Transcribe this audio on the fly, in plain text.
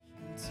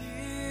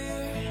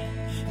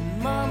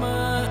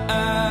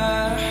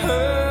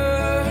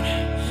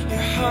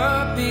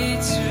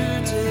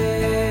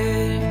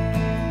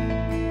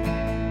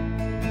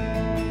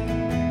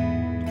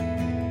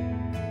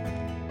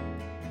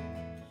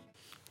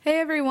Hey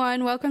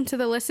everyone, welcome to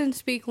the Listen,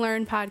 Speak,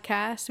 Learn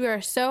podcast. We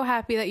are so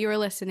happy that you are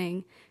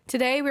listening.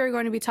 Today we are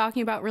going to be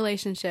talking about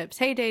relationships.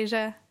 Hey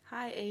Deja.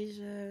 Hi,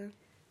 Asia.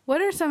 What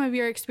are some of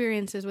your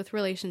experiences with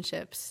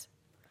relationships?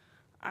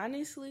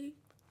 Honestly,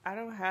 I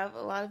don't have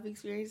a lot of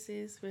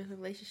experiences with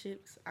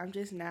relationships. I'm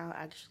just now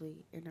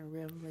actually in a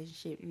real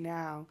relationship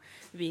now,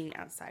 being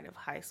outside of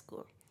high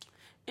school.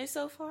 And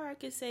so far, I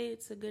can say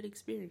it's a good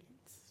experience.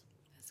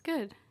 That's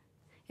good.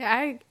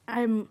 Yeah,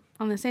 I'm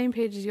on the same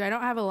page as you. I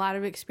don't have a lot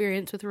of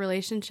experience with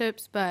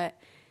relationships, but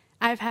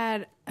I've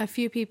had a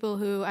few people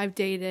who I've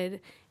dated,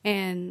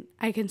 and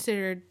I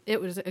considered it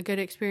was a good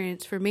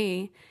experience for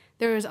me.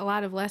 There was a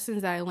lot of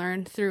lessons that I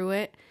learned through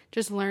it,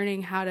 just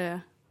learning how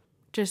to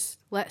just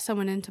let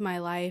someone into my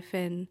life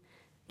and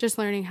just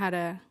learning how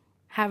to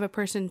have a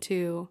person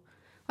to,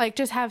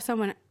 just have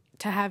someone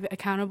to have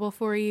accountable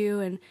for you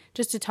and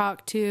just to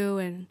talk to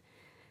and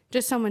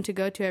just someone to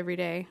go to every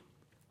day.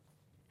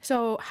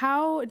 So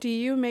how do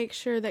you make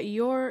sure that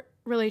your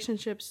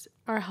relationships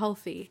are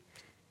healthy?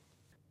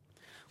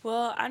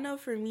 Well, I know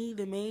for me,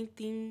 the main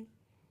thing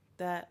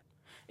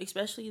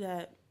especially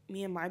that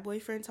me and my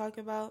boyfriend talk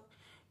about,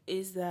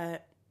 is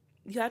that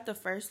you have to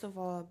first of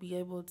all be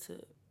able to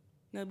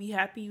be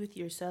happy with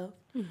yourself.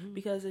 Mm-hmm.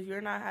 Because if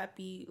you're not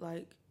happy,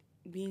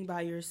 being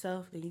by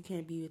yourself, then you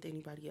can't be with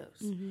anybody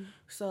else. Mm-hmm.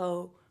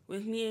 So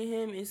with me and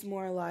him, it's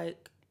more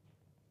like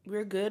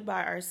we're good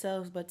by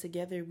ourselves, but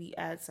together we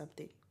add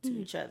something to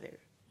each other.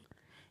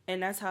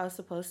 And that's how it's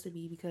supposed to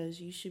be,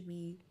 because you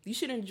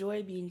should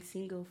enjoy being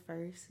single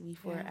first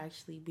before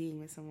actually being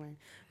with someone.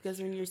 Because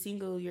when you're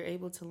single, you're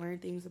able to learn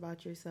things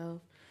about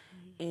yourself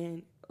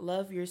and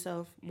love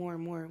yourself more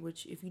and more,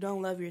 which if you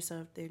don't love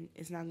yourself, then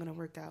it's not going to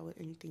work out with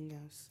anything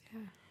else. Yeah.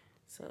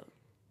 So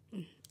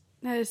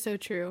that is so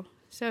true.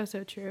 So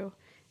true.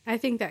 I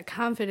think that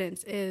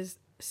confidence is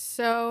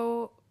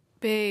so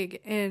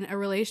big in a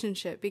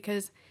relationship,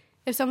 because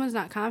if someone's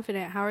not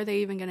confident, how are they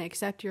even going to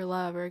accept your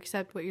love or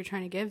accept what you're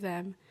trying to give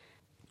them?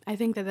 I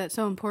think that that's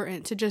so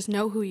important, to just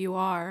know who you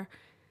are.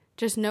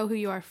 Just know who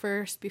you are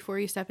first before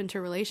you step into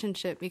a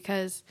relationship,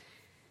 because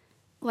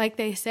like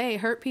they say,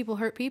 hurt people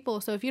hurt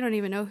people. So if you don't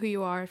even know who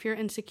you are, if you're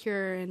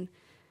insecure and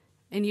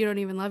you don't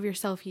even love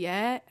yourself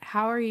yet,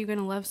 how are you going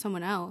to love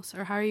someone else,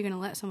 or how are you going to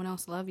let someone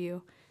else love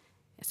you?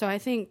 So I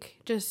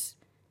think just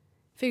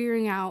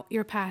figuring out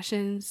your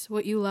passions,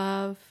 what you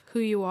love,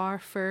 who you are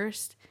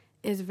first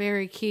is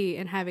very key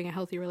in having a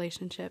healthy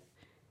relationship.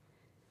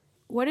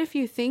 What if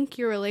you think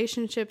your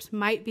relationships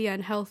might be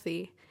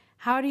unhealthy?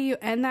 How do you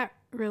end that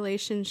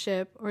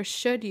relationship, or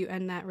should you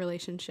end that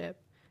relationship?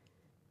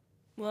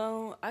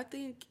 Well, I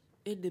think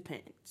it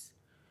depends.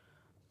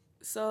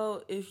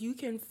 So if you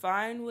can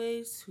find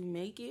ways to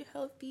make it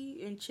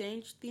healthy and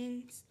change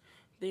things,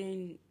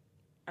 then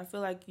I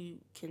feel like you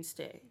can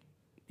stay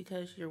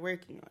because you're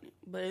working on it.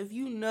 But if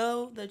you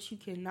know that you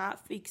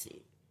cannot fix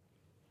it,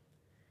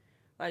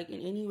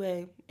 in any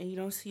way, and you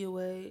don't see a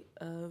way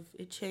of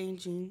it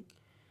changing,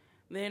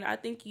 then I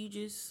think you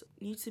just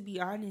need to be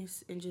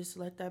honest and just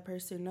let that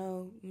person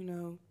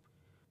know,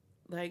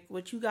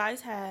 what you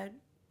guys had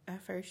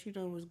at first,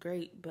 was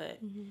great, but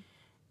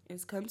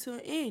it's come to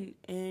an end,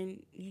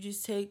 and you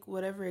just take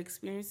whatever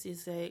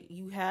experiences that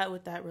you had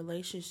with that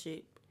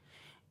relationship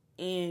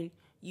and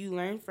you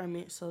learn from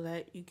it so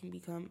that you can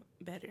become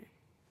better.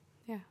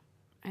 Yeah,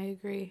 I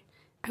agree.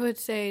 I would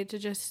say to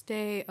just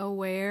stay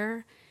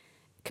aware,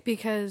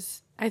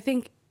 because I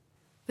think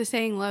the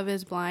saying love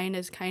is blind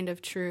is kind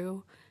of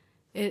true.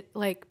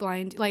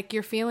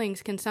 Your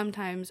feelings can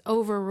sometimes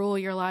overrule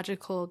your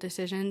logical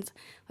decisions.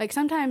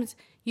 Sometimes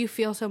you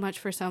feel so much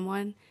for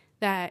someone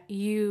that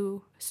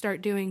you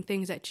start doing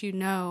things that you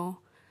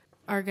know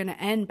are going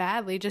to end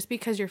badly just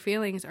because your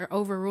feelings are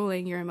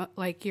overruling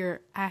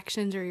your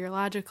actions or your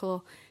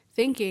logical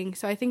thinking.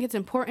 So I think it's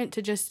important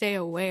to just stay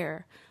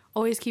aware.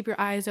 Always keep your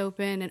eyes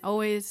open and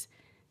always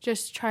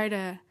just try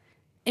to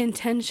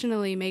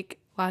intentionally make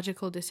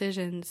logical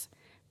decisions,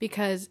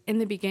 because in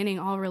the beginning,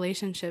 all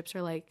relationships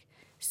are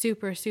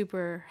super,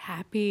 super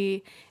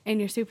happy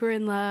and you're super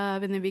in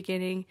love in the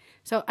beginning.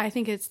 So I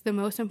think it's the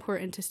most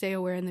important to stay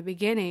aware in the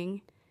beginning,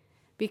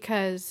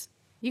 because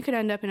you could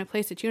end up in a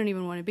place that you don't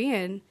even want to be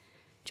in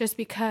just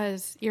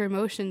because your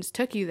emotions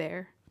took you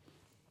there.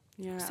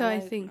 Yeah. So I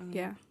think,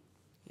 Yeah.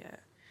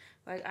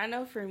 I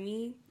know for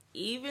me,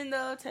 even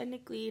though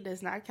technically it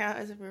does not count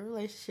as a real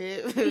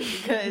relationship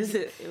because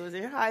it was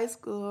in high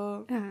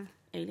school and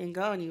it didn't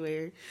go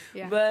anywhere.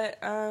 Yeah. But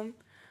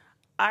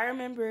I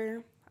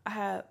remember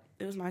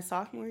it was my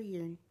sophomore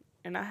year,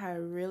 and I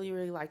had really,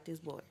 really liked this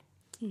boy.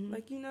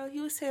 Mm-hmm.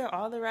 He was saying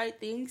all the right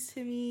things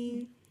to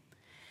me,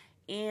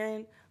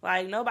 and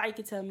nobody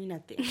could tell me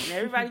nothing. And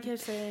everybody kept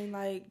saying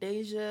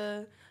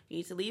Deja, you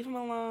need to leave him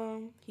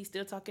alone. He's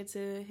still talking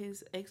to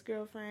his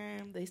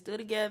ex-girlfriend. They still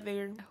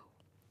together.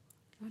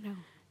 Oh no.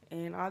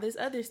 And all this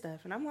other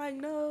stuff. And I'm like,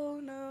 no,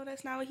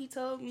 that's not what he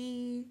told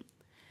me.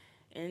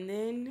 And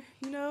then,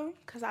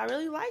 because I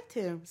really liked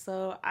him,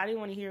 so I didn't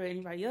want to hear what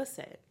anybody else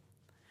said.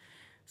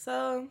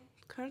 So,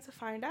 come to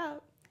find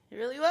out,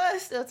 really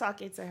was still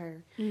talking to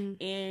her.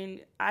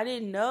 And I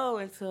didn't know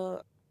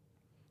until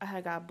I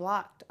had got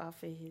blocked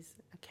off of his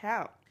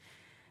account.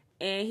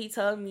 And he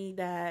told me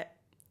that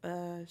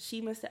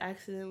she must have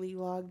accidentally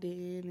logged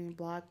in and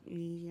blocked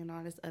me and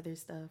all this other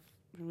stuff.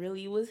 And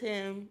really, it was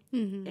him.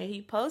 And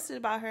he posted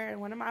about her,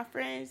 and one of my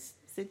friends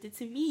sent it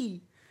to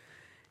me.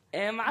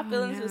 And my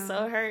feelings were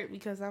so hurt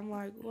because I'm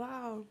like,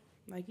 wow,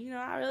 like, you know,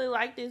 I really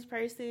like this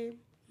person.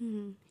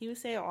 He was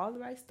saying all the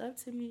right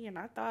stuff to me, and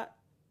I thought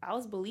I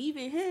was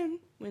believing him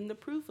when the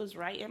proof was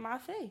right in my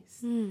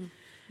face. And,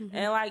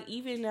 like,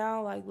 even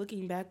now, like,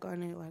 looking back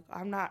on it, like,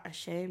 I'm not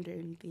ashamed or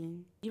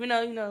anything. Even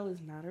though, you know,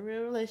 it's not a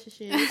real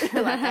relationship,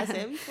 like I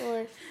said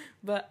before.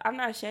 But I'm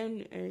not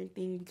ashamed or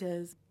anything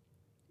because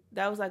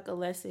that was, like, a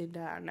lesson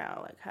that I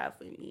now, like, have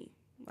with me.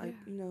 Like,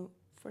 you know,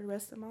 for the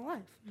rest of my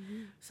life.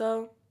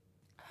 So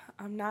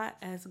I'm not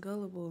as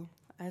gullible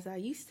as I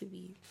used to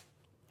be.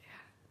 Yeah,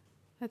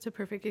 that's a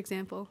perfect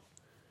example.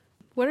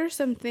 What are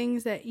some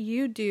things that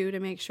you do to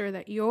make sure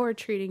that you're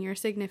treating your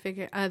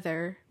significant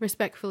other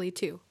respectfully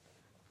too?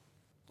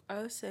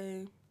 I would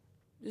say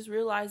just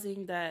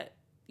realizing that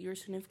your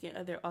significant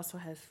other also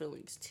has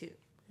feelings too.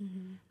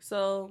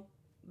 So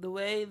the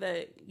way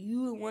that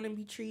you want to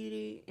be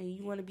treated and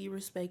you want to be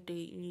respected,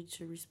 you need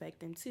to respect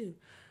them too.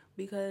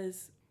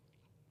 Because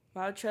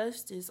while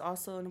trust is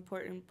also an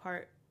important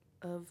part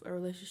of a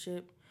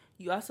relationship,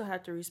 you also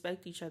have to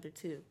respect each other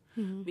too.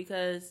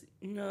 Because,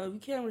 you know, if you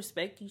can't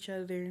respect each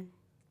other,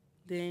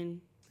 then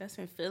that's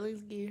when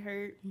feelings get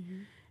hurt.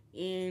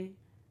 And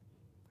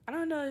I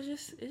don't know, it's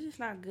just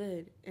not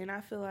good. And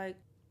I feel like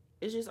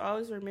it's just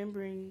always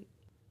remembering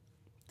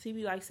to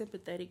be, like,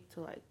 sympathetic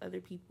to, like,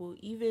 other people,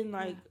 even,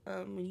 like,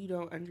 when you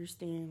don't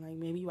understand, like,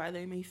 maybe why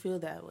they may feel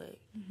that way,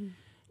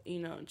 you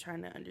know, and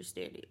trying to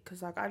understand it.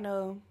 Because, like, I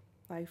know,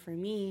 like, for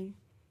me,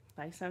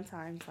 like,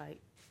 sometimes, like,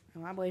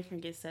 when my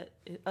boyfriend gets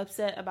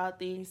upset about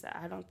things that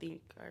I don't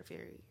think are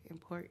very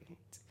important,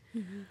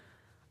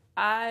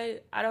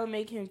 I don't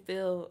make him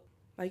feel,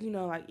 like, you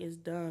know, like, it's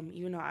dumb,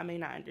 even though I may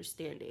not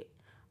understand it.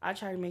 I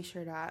try to make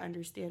sure that I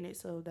understand it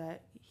so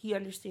that he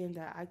understands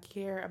that I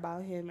care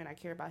about him and I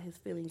care about his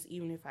feelings,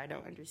 even if I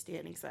don't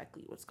understand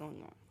exactly what's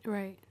going on.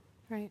 Right.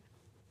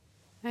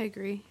 I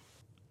agree.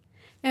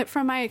 And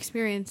from my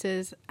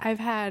experiences, I've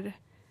had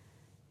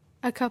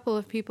a couple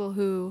of people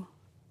who,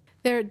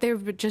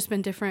 they've just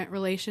been different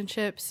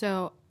relationships.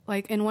 So,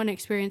 like, in one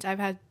experience, I've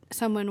had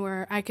someone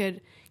where I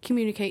could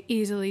communicate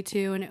easily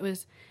to, and it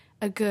was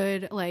a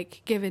good,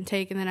 like, give and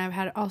take. And then I've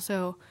had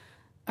also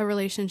a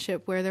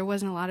relationship where there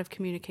wasn't a lot of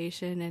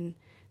communication, and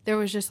there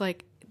was just,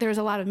 like, there was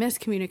a lot of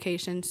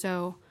miscommunication.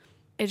 So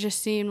it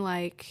just seemed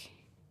like,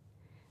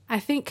 I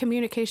think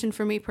communication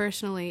for me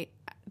personally,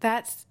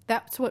 that's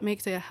what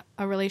makes a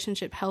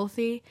relationship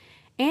healthy.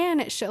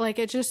 And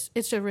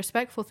it's a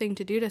respectful thing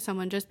to do to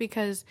someone, just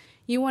because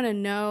you want to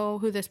know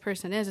who this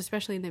person is,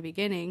 especially in the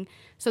beginning.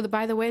 So that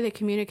by the way they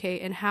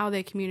communicate and how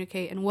they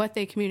communicate and what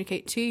they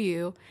communicate to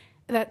you,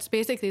 that's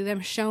basically them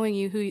showing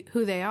you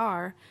who they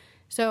are.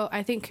 So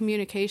I think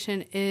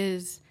communication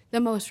is the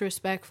most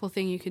respectful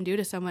thing you can do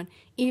to someone,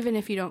 even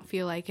if you don't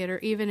feel like it, or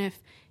even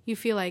if you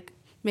feel like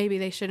maybe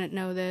they shouldn't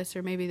know this,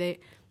 or maybe they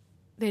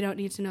don't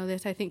need to know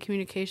this. I think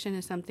communication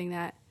is something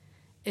that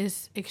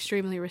is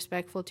extremely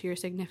respectful to your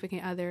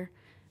significant other,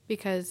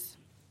 because,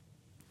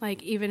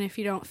 like, even if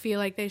you don't feel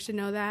like they should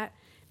know that,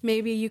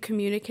 maybe you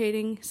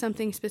communicating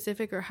something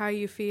specific or how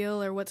you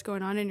feel or what's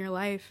going on in your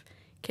life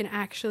can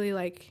actually,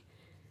 like,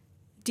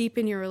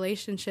 deepen your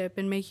relationship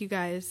and make you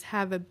guys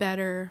have a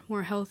better,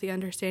 more healthy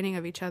understanding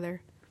of each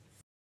other.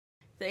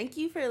 Thank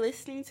you for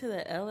listening to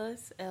the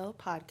LSL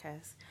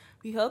podcast.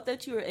 We hope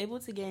that you were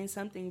able to gain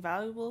something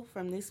valuable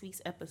from this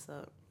week's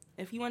episode.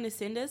 If you want to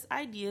send us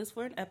ideas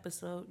for an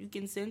episode, you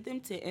can send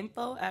them to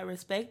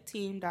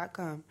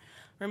info@respectteam.com.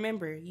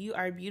 Remember, you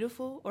are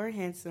beautiful or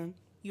handsome,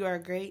 you are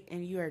great,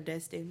 and you are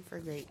destined for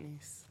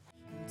greatness.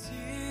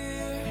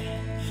 Dear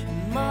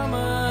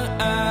Mama,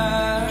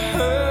 I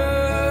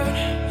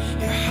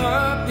heard your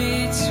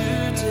heartbeat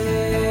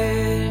today.